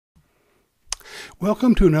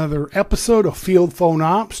Welcome to another episode of Field Phone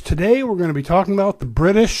Ops. Today we're going to be talking about the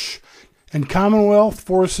British and Commonwealth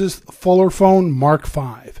Forces Fullerphone Mark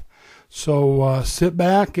V. So sit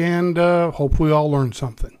back and hope we all learn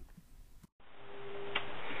something.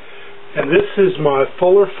 And this is my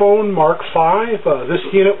Fullerphone Mark V. This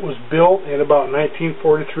unit was built in about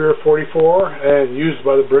 1943 or 44 and used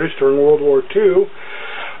by the British during World War II.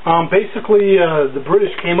 Basically, the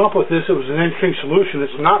British came up with this. It was an interesting solution.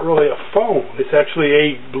 It's not really a phone. It's actually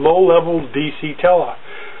a low-level DC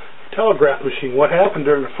telegraph machine. What happened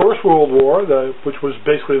during the First World War, which was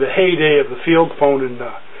basically the heyday of the field phone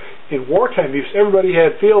in wartime use, everybody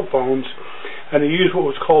had field phones, and they used what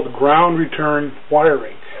was called ground return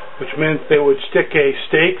wiring, which meant they would stick a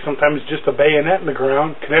stake, sometimes just a bayonet in the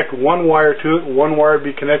ground, connect one wire to it, one wire would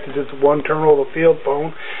be connected to one terminal of the field phone.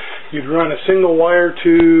 You'd run a single wire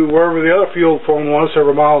to wherever the other field phone was,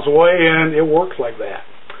 several miles away, and it worked like that.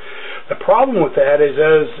 The problem with that is,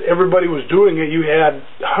 as everybody was doing it, you had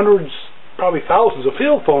hundreds, probably thousands of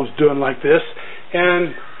field phones doing like this,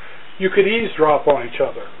 and you could eavesdrop on each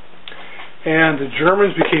other. And the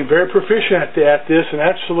Germans became very proficient at this and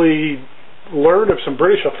actually learned of some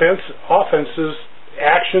British offenses,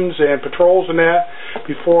 actions, and patrols and that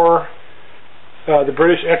before the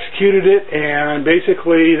British executed it, and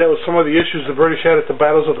basically that was some of the issues the British had at the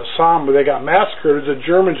battles of the Somme, where they got massacred. The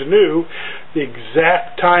Germans knew the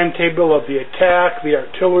exact timetable of the attack, the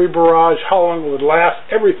artillery barrage, how long it would last,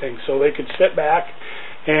 everything, so they could sit back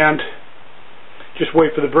and just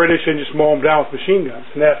wait for the British and just mow them down with machine guns,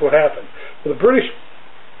 and that's what happened. Well, the British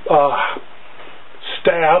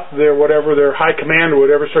staff, their high command or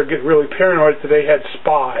whatever, started getting really paranoid that they had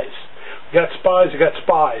spies. You got spies, you got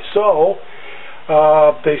spies. So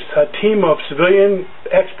a team of civilian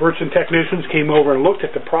experts and technicians came over and looked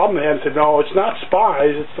at the problem and said, no, it's not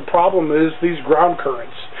spies, the problem is these ground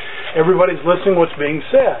currents. Everybody's listening to what's being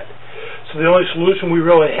said. So the only solution we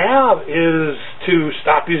really have is to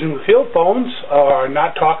stop using the field phones,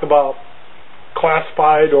 not talk about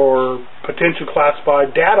classified or potential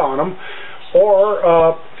classified data on them,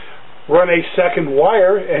 or run a second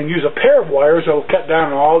wire and use a pair of wires that will cut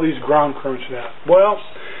down on all these ground currents now. Well,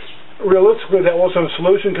 realistically, that wasn't a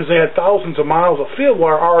solution because they had thousands of miles of field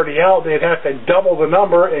wire already out. They'd have to double the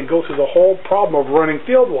number and go through the whole problem of running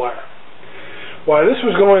field wire. While this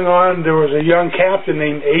was going on, there was a young captain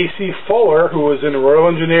named A.C. Fuller who was in the Royal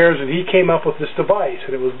Engineers, and he came up with this device,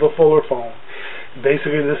 and it was the Fullerphone.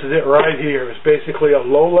 Basically, this is it right here. It's basically a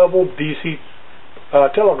low-level DC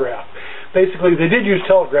telegraph. Basically, they did use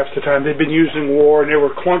telegraphs at the time. They'd been used in war, and they were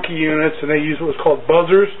clunky units, and they used what was called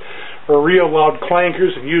buzzers, or real loud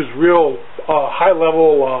clankers, and used real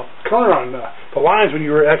high-level current on the lines when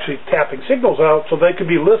you were actually tapping signals out so they could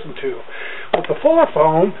be listened to. But the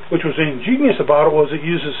Fullerphone, which was ingenious about it, was it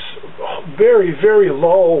uses very, very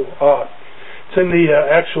low, it's in the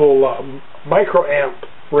actual microamp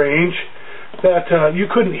range that you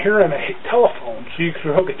couldn't hear on a telephone. So you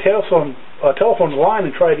could hook a telephone line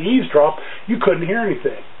and try to eavesdrop, you couldn't hear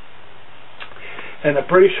anything. And the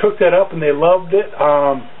British hooked that up and they loved it.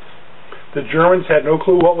 The Germans had no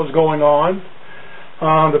clue what was going on.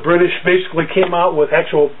 The British basically came out with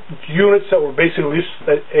actual units that were basically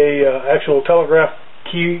actual telegraph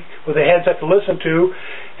key with a headset to listen to,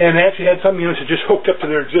 and they actually had some units that just hooked up to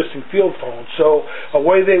their existing field phones. So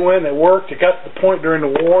away they went, they worked. It got to the point during the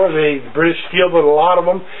war, the British fielded a lot of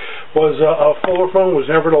them. A Fullerphone was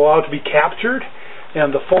never allowed to be captured,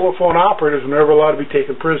 and the Fullerphone operators were never allowed to be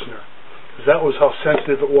taken prisoner. That was how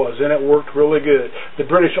sensitive it was, and it worked really good. The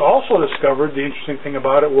British also discovered, the interesting thing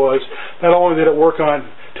about it was, not only did it work on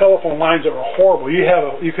telephone lines that were horrible, you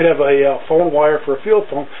could have a phone wire for a field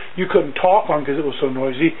phone, you couldn't talk on because it was so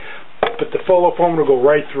noisy, but the Fullerphone would go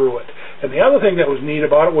right through it. And the other thing that was neat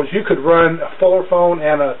about it was you could run a Fullerphone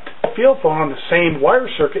and a field phone on the same wire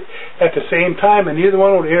circuit at the same time, and neither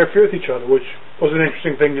one would interfere with each other, which was an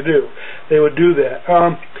interesting thing to do. They would do that.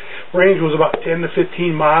 Range was about 10 to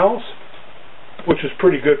 15 miles. Which was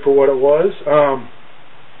pretty good for what it was.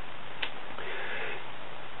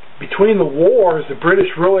 Between the wars, the British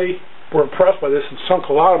really were impressed by this and sunk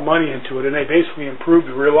a lot of money into it, and they basically improved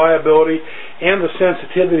the reliability and the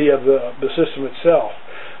sensitivity of the system itself.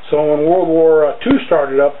 So when World War II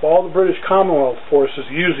started up, all the British Commonwealth forces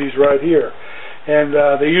used these right here. And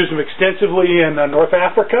they used them extensively in North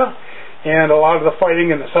Africa, and a lot of the fighting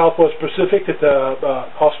in the Southwest Pacific that the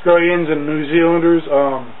Australians and New Zealanders,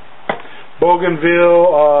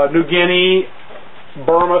 Bougainville, New Guinea,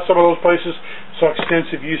 Burma, some of those places saw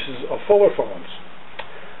extensive uses of Fullerphones.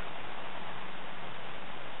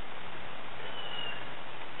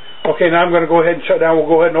 Okay, now I'm going to go ahead and shut down. We'll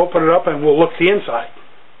go ahead and open it up and we'll look at the inside.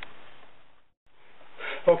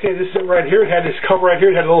 Okay, this is it right here. It had this cover right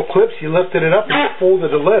here. It had little clips. You lifted it up and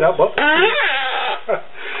folded the lid up. It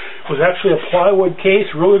was actually a plywood case.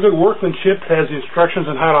 Really good workmanship. It has the instructions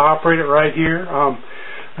on how to operate it right here.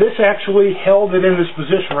 This actually held it in this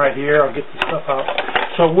position right here. I'll get the stuff out.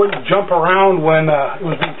 So it wouldn't jump around when it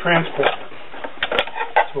was being transported.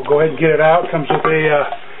 So we'll go ahead and get it out. It comes with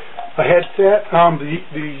a headset.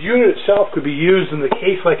 The unit itself could be used in the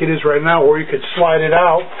case like it is right now, or you could slide it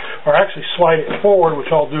out, or actually slide it forward, which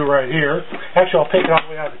I'll do right here. Actually, I'll take it all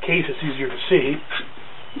the way out of the case. It's easier to see.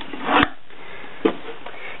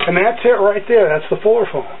 And that's it right there. That's the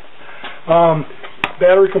Fullerphone.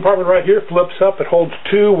 Battery compartment right here flips up. It holds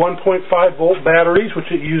two 1.5 volt batteries, which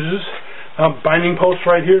it uses. Binding post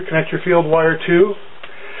right here. Connect your field wire to.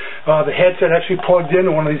 The headset actually plugged into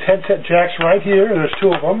one of these headset jacks right here. There's two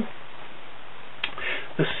of them.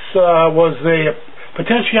 This was a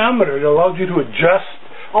potentiometer. It allows you to adjust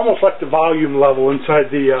almost like the volume level inside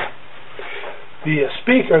the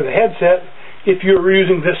speaker, the headset, if you're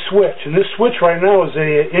using this switch. And this switch right now is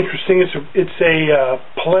interesting. It's a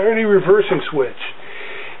polarity reversing switch.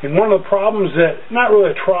 And one of the problems that, not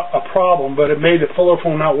really a problem, but it made the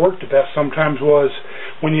Fullerphone not work the best sometimes was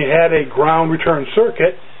when you had a ground return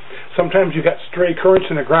circuit, sometimes you got stray currents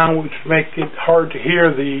in the ground which make it hard to hear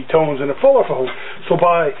the tones in the Fullerphone. So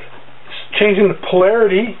by changing the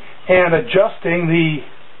polarity and adjusting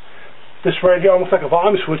this right here, almost like a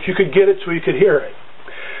volume switch, you could get it so you could hear it.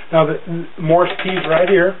 Now the Morse keys right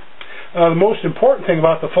here. The most important thing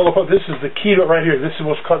about the Fullerphone, this is the key to it right here. This is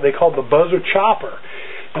what's called, they call the buzzer chopper.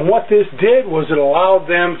 And what this did was it allowed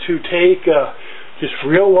them to take just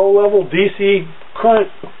real low-level DC current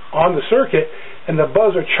on the circuit, and the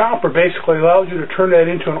buzzer chopper basically allows you to turn that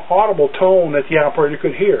into an audible tone that the operator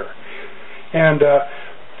could hear. And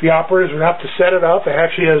the operators would have to set it up.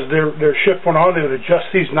 Actually, as their shift went on, they would adjust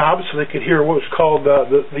these knobs so they could hear what was called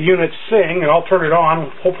the unit sing, and I'll turn it on.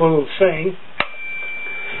 Hopefully it'll sing.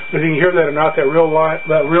 Whether you can hear that or not, that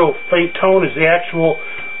real faint tone is the actual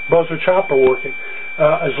buzzer chopper working.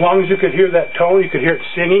 As long as you could hear that tone, you could hear it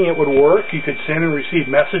singing, it would work. You could send and receive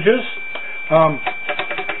messages.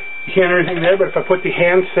 You can't hear anything there, but if I put the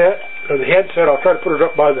handset, or the headset, I'll try to put it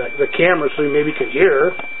up by the camera so you maybe could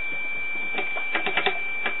hear.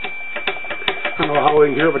 I don't know how we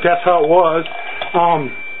can hear it, but that's how it was.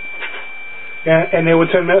 And they would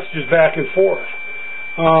send messages back and forth.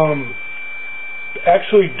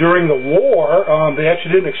 Actually, during the war, they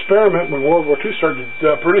actually did an experiment when World War II started.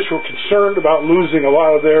 The British were concerned about losing a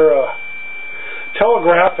lot of their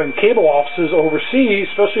telegraph and cable offices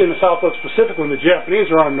overseas, especially in the Southwest Pacific when the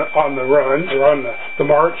Japanese are on the run, or on the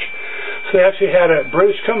march. So they actually had a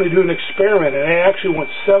British company do an experiment, and they actually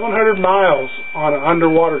went 700 miles on an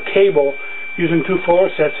underwater cable using two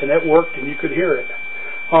Fuller sets, and it worked, and you could hear it.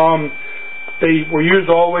 They were used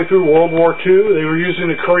all the way through World War II. They were used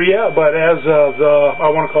in Korea, but as I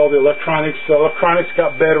want to call it the electronics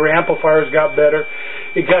got better, amplifiers got better.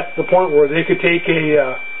 It got to the point where they could take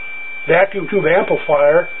a vacuum tube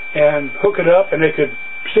amplifier and hook it up, and they could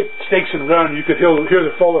stick stakes in the ground, and you could hear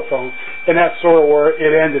the Fullerphone, and that's sort of where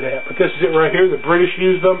it ended at. But this is it right here. The British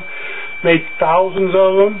used them, made thousands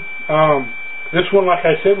of them. This one, like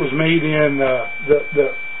I said, was made in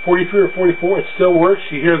the 43 or 44. It still works.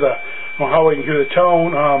 You hear how we can hear the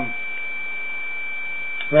tone.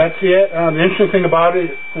 That's it. The interesting thing about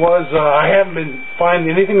it was I haven't been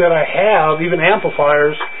finding anything that I have, even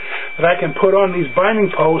amplifiers, that I can put on these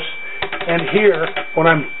binding posts and hear when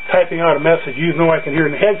I'm typing out a message, even though I can hear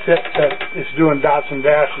in the headset that it's doing dots and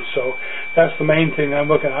dashes. So that's the main thing I'm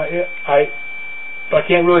looking at. I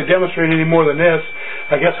can't really demonstrate any more than this.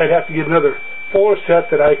 I guess I'd have to get another Fuller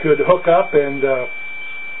set that I could hook up and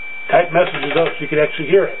type messages up so you could actually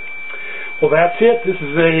hear it. Well, that's it. This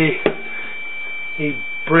is a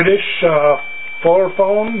British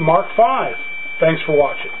Fullerphone Mark V. Thanks for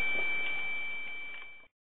watching.